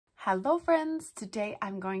Hello friends, today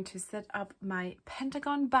I'm going to set up my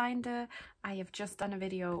Pentagon binder. I have just done a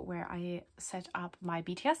video where I set up my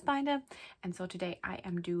BTS binder, and so today I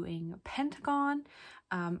am doing Pentagon.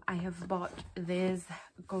 I have bought this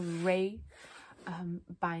gray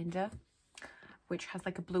binder which has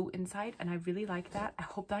like a blue inside, and I really like that. I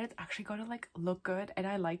hope that it's actually gonna like look good, and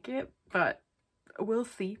I like it, but we'll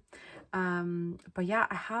see. But yeah,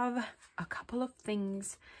 I have a couple of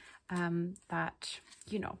things that,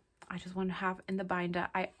 you know, I just want to have in the binder.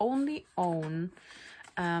 I only own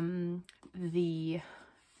the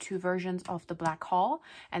two versions of the Black Hall,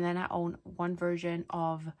 and then I own one version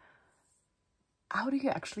of, how do you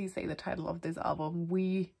actually say the title of this album?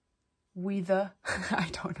 We the I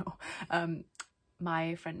don't know.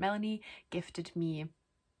 My friend Melanie gifted me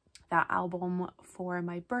that album for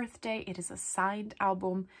my birthday. It is a signed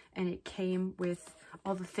album, and it came with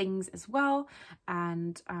all the things as well,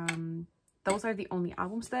 and those are the only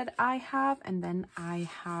albums that I have. And then I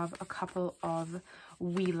have a couple of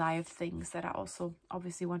We Live things that I also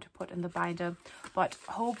obviously want to put in the binder, but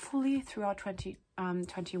hopefully throughout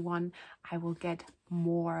 2021 I will get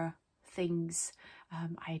more things.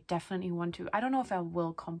 I definitely want to, I don't know if I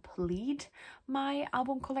will complete my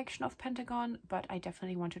album collection of Pentagon, but I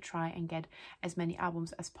definitely want to try and get as many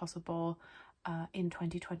albums as possible in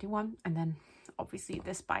 2021, and then obviously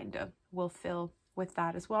this binder will fill with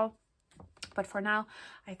that as well. But for now,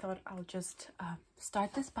 I thought I'll just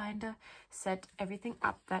start this binder, set everything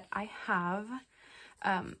up that I have.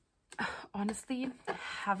 Honestly,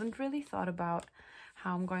 haven't really thought about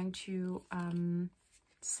how I'm going to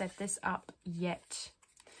set this up yet.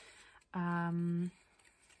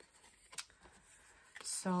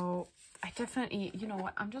 So I definitely, you know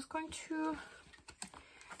what, I'm just going to,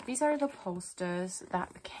 these are the posters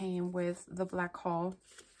that came with the Black Hall.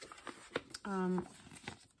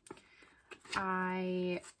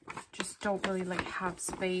 I just don't really like have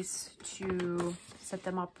space to set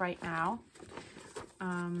them up right now.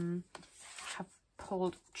 Have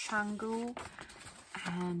pulled Changu,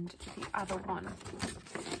 and the other one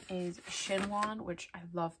is Shinwon, which I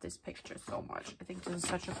love this picture so much. I think this is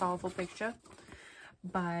such a powerful picture,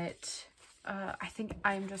 but I think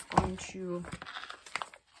I'm just going to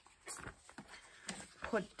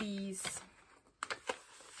put these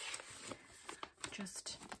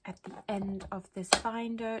just at the end of this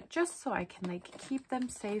binder, just so I can like keep them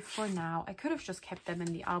safe for now. I could have just kept them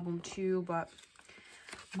in the album too, but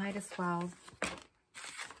might as well.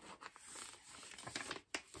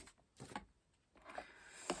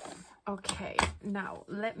 Okay, now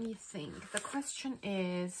let me think. The question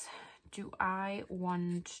is, do I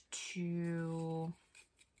want to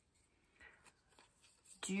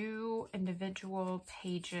do individual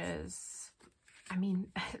pages? I mean,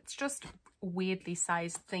 it's just weirdly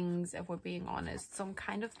sized things, if we're being honest. So I'm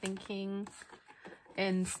kind of thinking,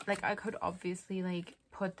 and like I could obviously like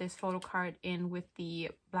put this photo card in with the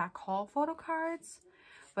Black Hall photo cards,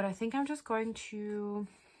 but I think I'm just going to,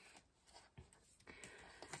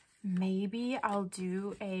 maybe I'll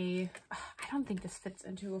do a, I don't think this fits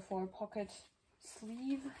into a 4-pocket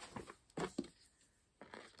sleeve.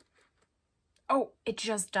 Oh, it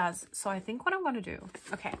just does. So I think what I'm going to do,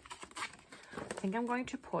 okay, I think I'm going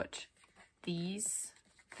to put these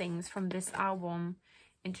things from this album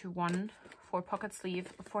into one 4-pocket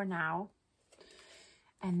sleeve for now,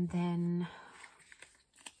 and then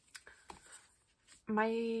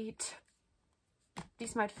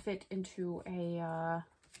these might fit into a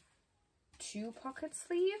 2-pocket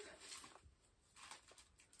sleeve.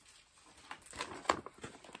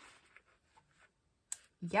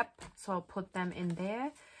 Yep, so I'll put them in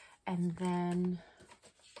there, and then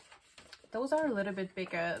those are a little bit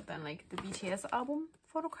bigger than like the BTS album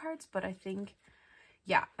photo cards, but I think,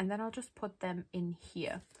 yeah, and then I'll just put them in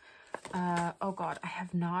here. Oh god, I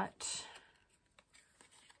have not,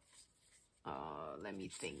 let me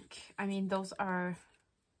think. I mean, those are,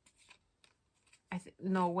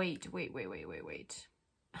 no, wait.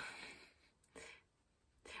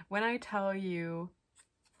 When I tell you,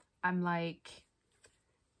 I'm like,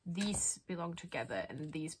 these belong together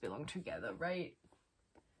and these belong together, right?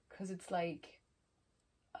 Because it's like,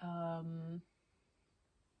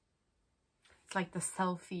 it's like the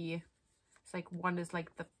selfie. It's like one is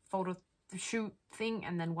like the photo shoot thing,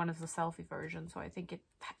 and then one is the selfie version. So I think it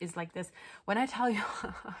is like this. When I tell you,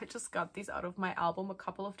 I just got these out of my album a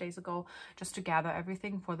couple of days ago just to gather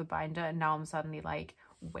everything for the binder, and now I'm suddenly like,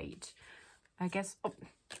 wait, I guess, oh,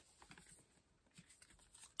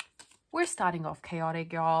 we're starting off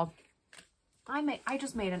chaotic, y'all. I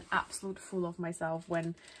just made an absolute fool of myself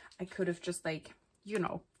when I could have just like, you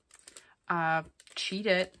know,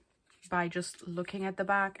 cheated by just looking at the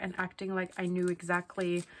back and acting like I knew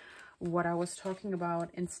exactly what I was talking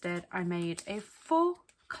about. Instead, I made a full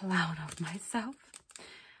clown of myself.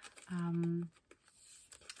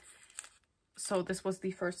 So this was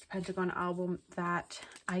the first Pentagon album that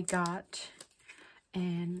I got,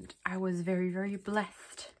 and I was very, very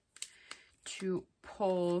blessed to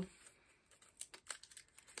pull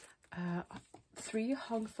 3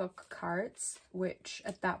 Hong Seok cards, which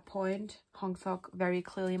at that point, Hong Seok, very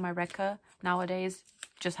clearly my Rekka. Nowadays,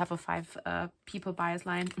 just have a 5 people bias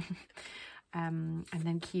line. And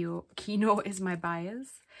then Kino is my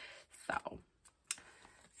bias. So,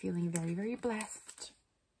 feeling very, very blessed.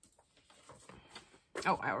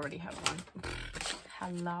 Oh, I already have one.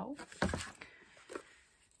 Hello.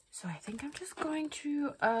 So I think I'm just going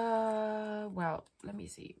to, well, let me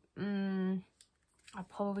see. I'll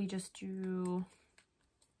probably just do,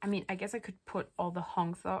 I mean, I guess I could put all the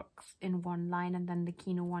Hong Seoks in one line and then the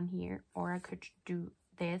Kino one here. Or I could do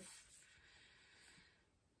this.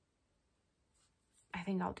 I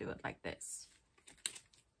think I'll do it like this.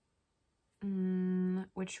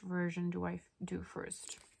 Which version do I do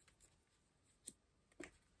first?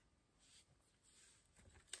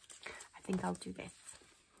 I think I'll do this.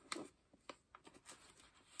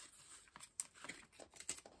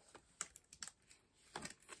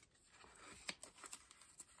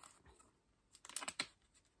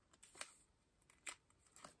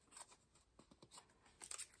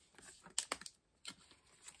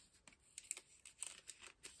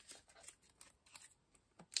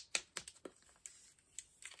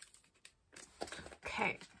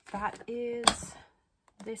 Okay, that is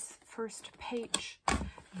this first page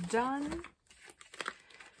done.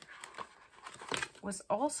 Was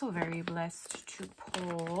also very blessed to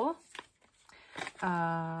pull.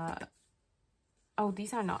 Oh,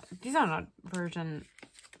 these are not version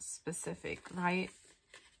specific, right?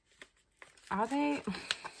 Are they?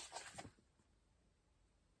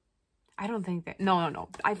 I don't think that. No.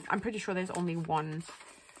 I'm pretty sure there's only one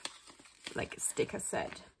like sticker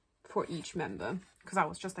set for each member, because I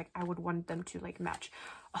was just like, I would want them to like match.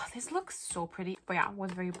 Oh, this looks so pretty. But yeah, I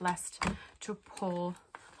was very blessed to pull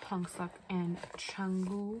Hong Seok and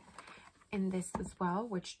Changgu in this as well,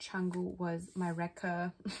 which Changgu was my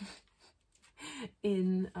Rekka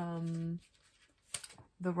in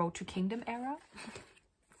the Road to Kingdom era.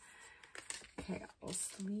 Okay, I'll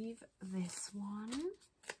sleeve this one.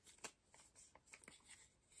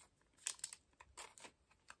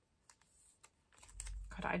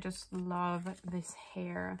 God, I just love this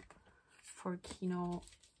hair for Kino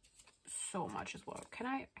so much as well.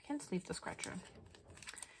 I can sleeve the scratcher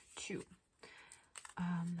too.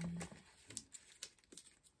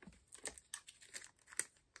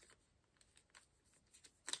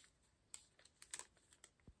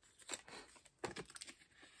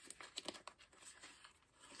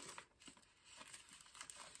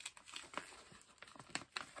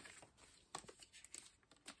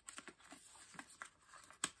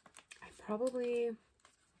 Probably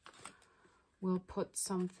will put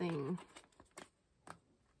something,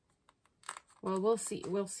 well, we'll see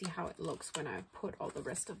how it looks when I put all the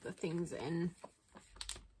rest of the things in.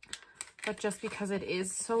 But just because it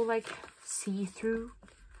is so like see-through,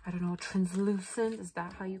 I don't know, translucent, is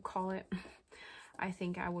that how you call it? I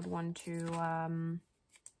think I would want to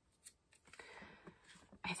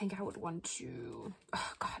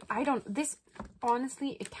oh God, this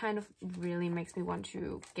honestly, it kind of really makes me want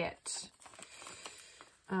to get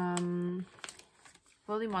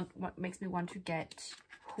what makes me want to get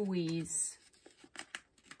Hui's.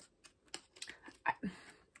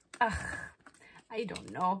 I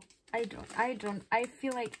don't know. I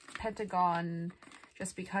feel like Pentagon,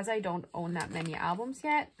 just because I don't own that many albums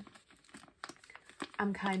yet,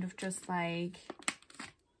 I'm kind of just like,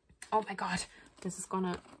 oh my God, this is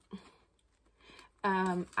gonna,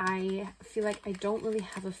 I feel like I don't really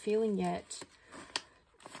have a feeling yet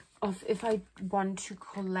of if I want to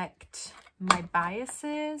collect my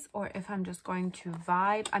biases or if I'm just going to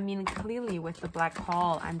vibe. I mean, clearly with the Black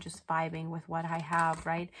Haul, I'm just vibing with what I have,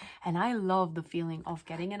 right? And I love the feeling of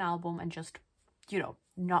getting an album and just, you know,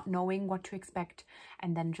 not knowing what to expect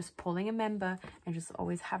and then just pulling a member and just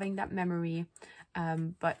always having that memory.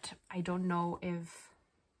 But I don't know if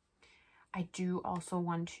I do also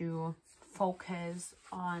want to focus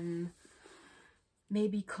on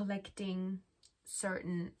maybe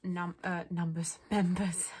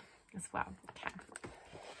members as well. Okay,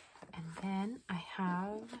 and then I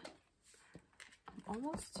have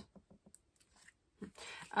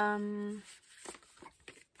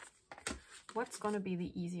what's gonna be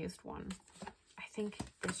the easiest one? I think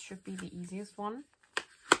this should be the easiest one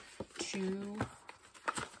to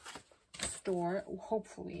store,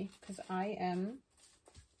 hopefully, because I am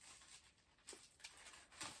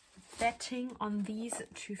betting on these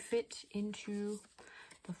to fit into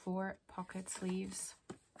the 4 pocket sleeves.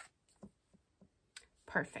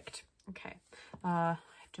 Perfect. Okay. I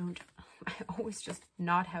always just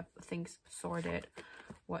not have things sorted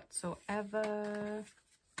whatsoever.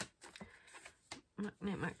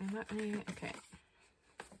 Okay.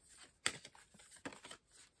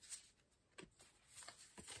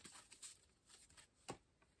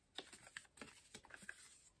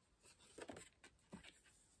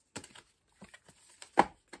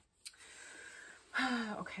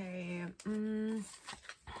 Okay.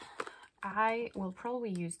 I will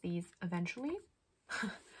probably use these eventually.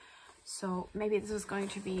 So maybe this is going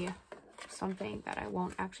to be something that I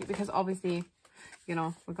won't actually, because obviously, you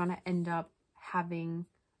know, we're gonna end up having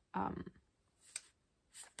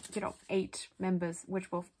you know, 8 members,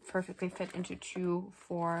 which will perfectly fit into 2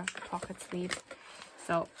 4 pocket sleeves.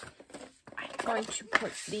 So I'm going to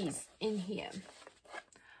put these in here.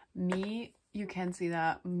 You can see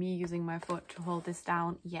that, me using my foot to hold this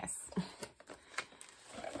down. Yes.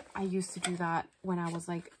 I used to do that when I was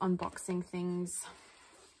like unboxing things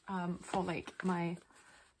for like my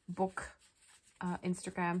book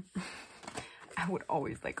Instagram. I would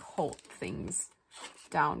always like hold things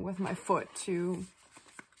down with my foot to...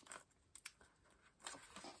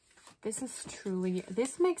 This is truly,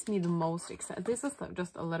 this makes me the most excited. This is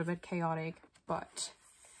just a little bit chaotic, but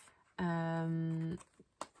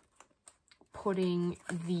putting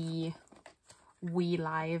the We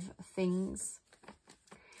Live things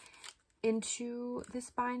into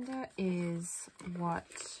this binder is what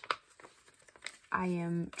I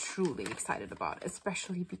am truly excited about,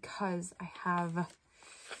 especially because I have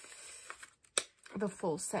the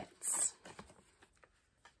full sets.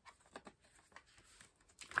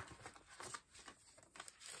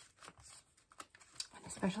 And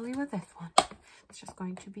especially with this one, it's just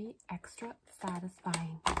going to be extra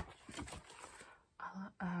satisfying.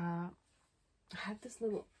 I have this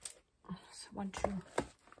little one too.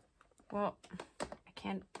 Well, I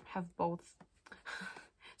can't have both.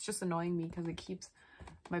 It's just annoying me because it keeps,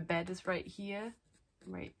 my bed is right here,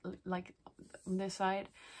 right like on this side,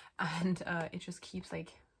 and it just keeps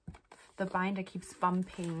like, the binder keeps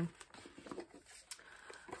bumping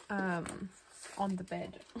on the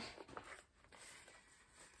bed.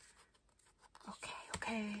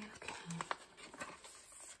 Okay.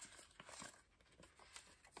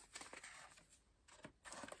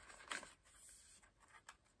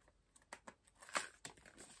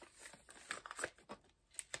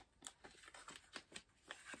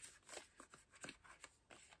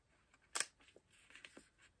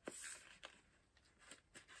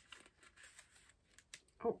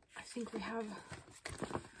 Oh, I think we have,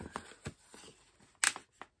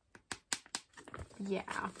 yeah,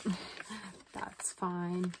 that's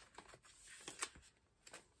fine.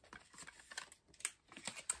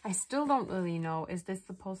 I still don't really know, is this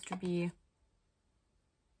supposed to be,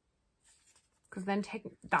 because then take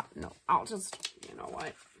that, no, I'll just, you know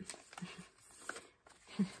what.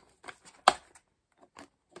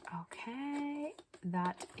 Okay,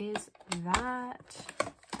 that is that.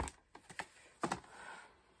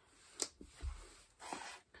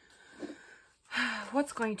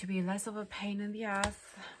 What's going to be less of a pain in the ass?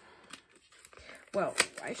 Well,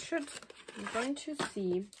 I'm going to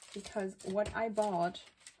see, because what I bought,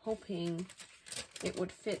 hoping it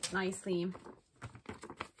would fit nicely,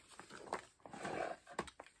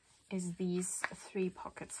 is these 3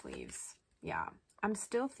 pocket sleeves. Yeah, I'm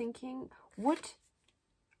still thinking,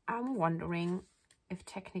 I'm wondering if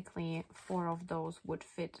technically 4 of those would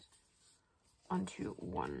fit onto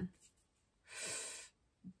one.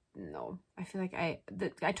 No, I feel like I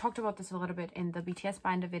talked about this a little bit in the BTS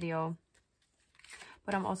binder video,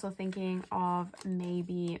 but I'm also thinking of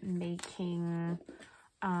maybe making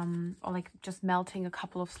or like just melting a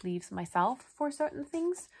couple of sleeves myself for certain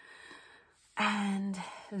things, and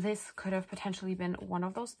this could have potentially been one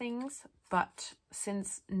of those things. But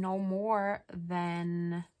since no more,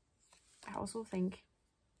 then I also think,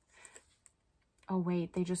 oh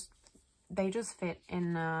wait, they just fit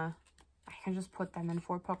in I can just put them in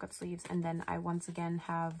 4 pocket sleeves, and then I once again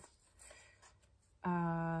have,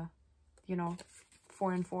 you know,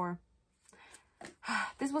 4 and 4.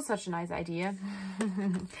 This was such a nice idea.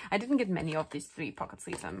 I didn't get many of these 3 pocket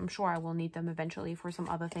sleeves. I'm sure I will need them eventually for some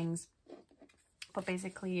other things. But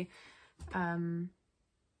basically, I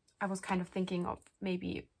was kind of thinking of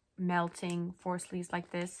maybe melting 4 sleeves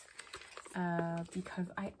like this, because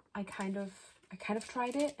I kind of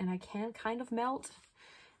tried it, and I can kind of melt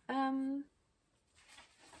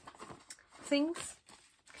things.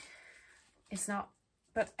 It's not,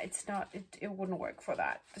 but it's not, it wouldn't work for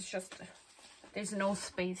that. It's just, there's no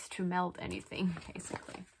space to melt anything,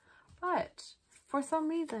 basically. But for some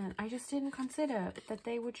reason, I just didn't consider that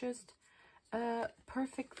they would just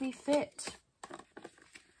perfectly fit.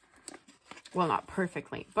 Well, not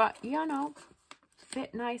perfectly, but you know,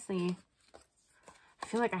 fit nicely. I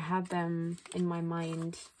feel like I had them in my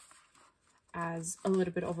mind as a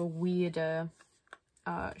little bit of a weirder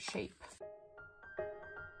shape.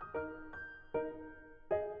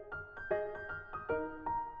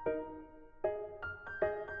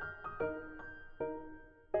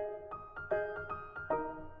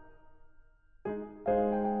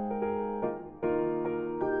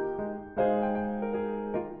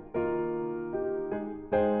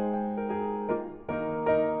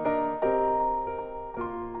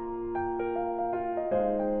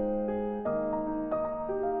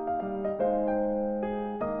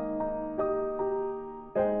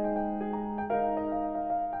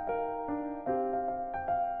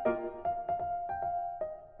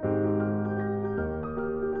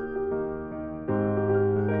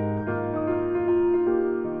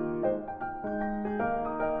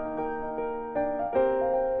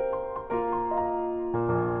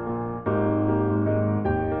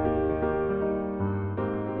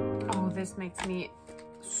 This makes me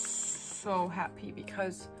so happy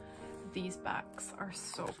because these backs are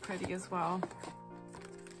so pretty as well.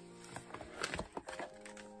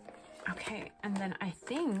 Okay, and then I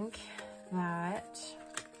think that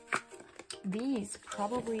these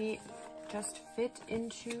probably just fit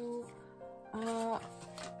into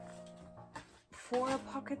 4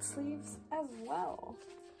 pocket sleeves as well.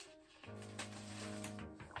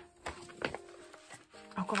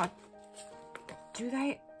 Oh god, do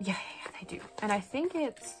they? Yeah, they do. And I think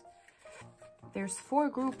there's 4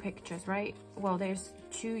 group pictures, right? Well, there's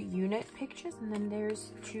 2 unit pictures and then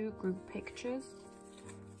there's 2 group pictures.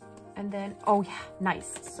 And then, oh yeah,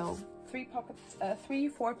 nice. So 4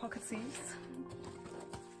 pocket sleeves.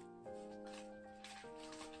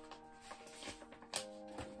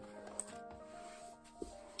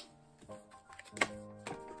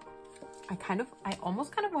 I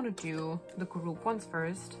almost kind of want to do the group ones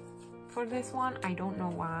first for this one. I don't know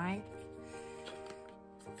why.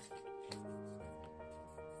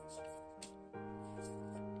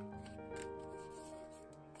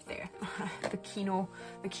 There. the Kino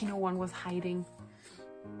one was hiding.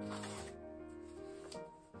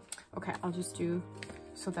 Okay, I'll just do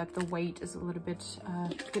so that the weight is a little bit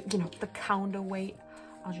you know, the counter weight.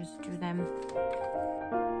 I'll just do them.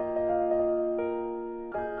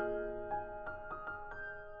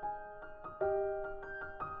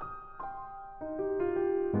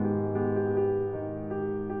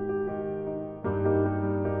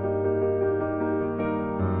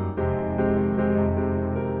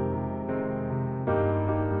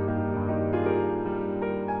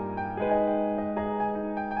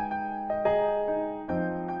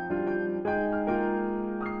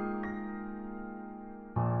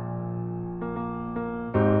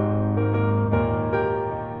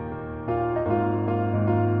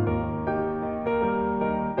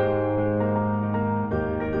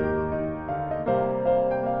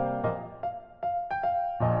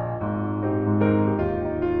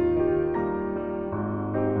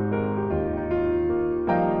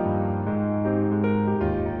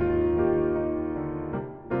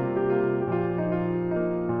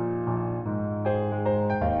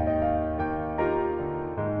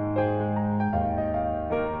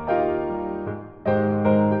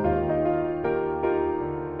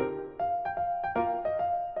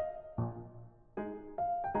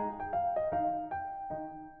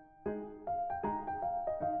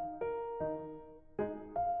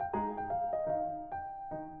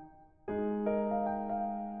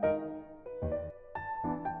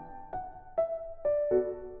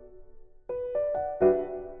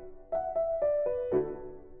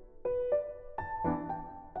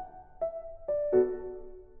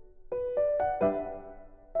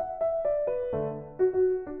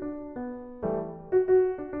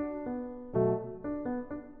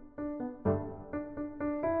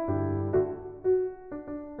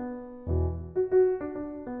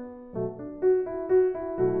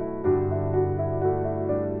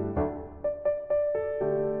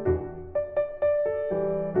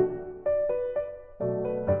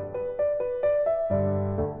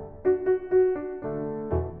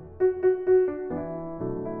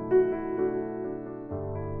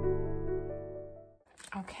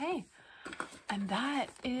 Okay, and that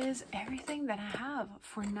is everything that I have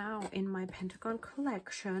for now in my Pentagon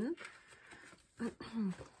collection.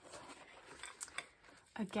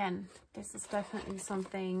 Again, this is definitely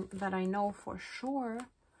something that I know for sure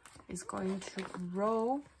is going to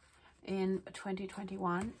grow in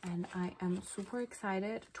 2021, and I am super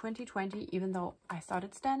excited. 2020, even though I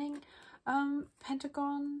started standing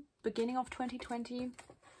Pentagon beginning of 2020,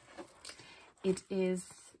 it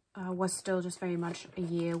was still just very much a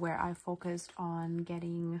year where I focused on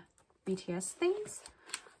getting BTS things,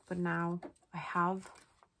 but now I have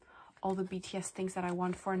all the BTS things that I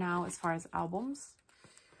want for now as far as albums,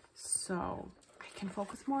 so I can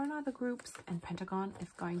focus more on other groups, and Pentagon is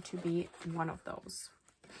going to be one of those.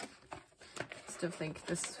 Still think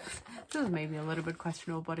this is maybe a little bit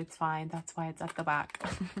questionable, but it's fine. That's why it's at the back.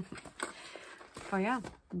 But yeah,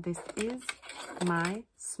 this is my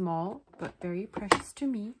small but very precious to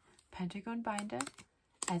me Pentagon binder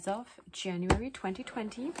as of January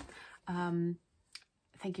 2020.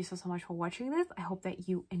 Thank you so much for watching this. I hope that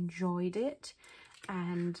you enjoyed it,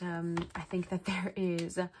 and I think that there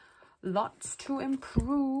is lots to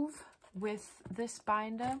improve with this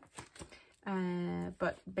binder,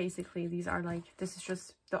 but basically these are like, this is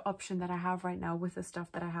just the option that I have right now with the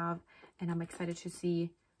stuff that I have, and I'm excited to see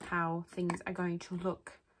how things are going to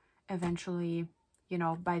look eventually, you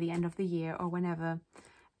know, by the end of the year or whenever.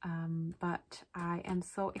 But I am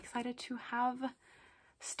so excited to have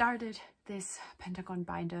started this Pentagon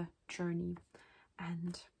binder journey,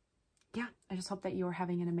 and yeah, I just hope that you're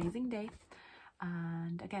having an amazing day,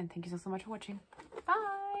 and again, thank you so much for watching.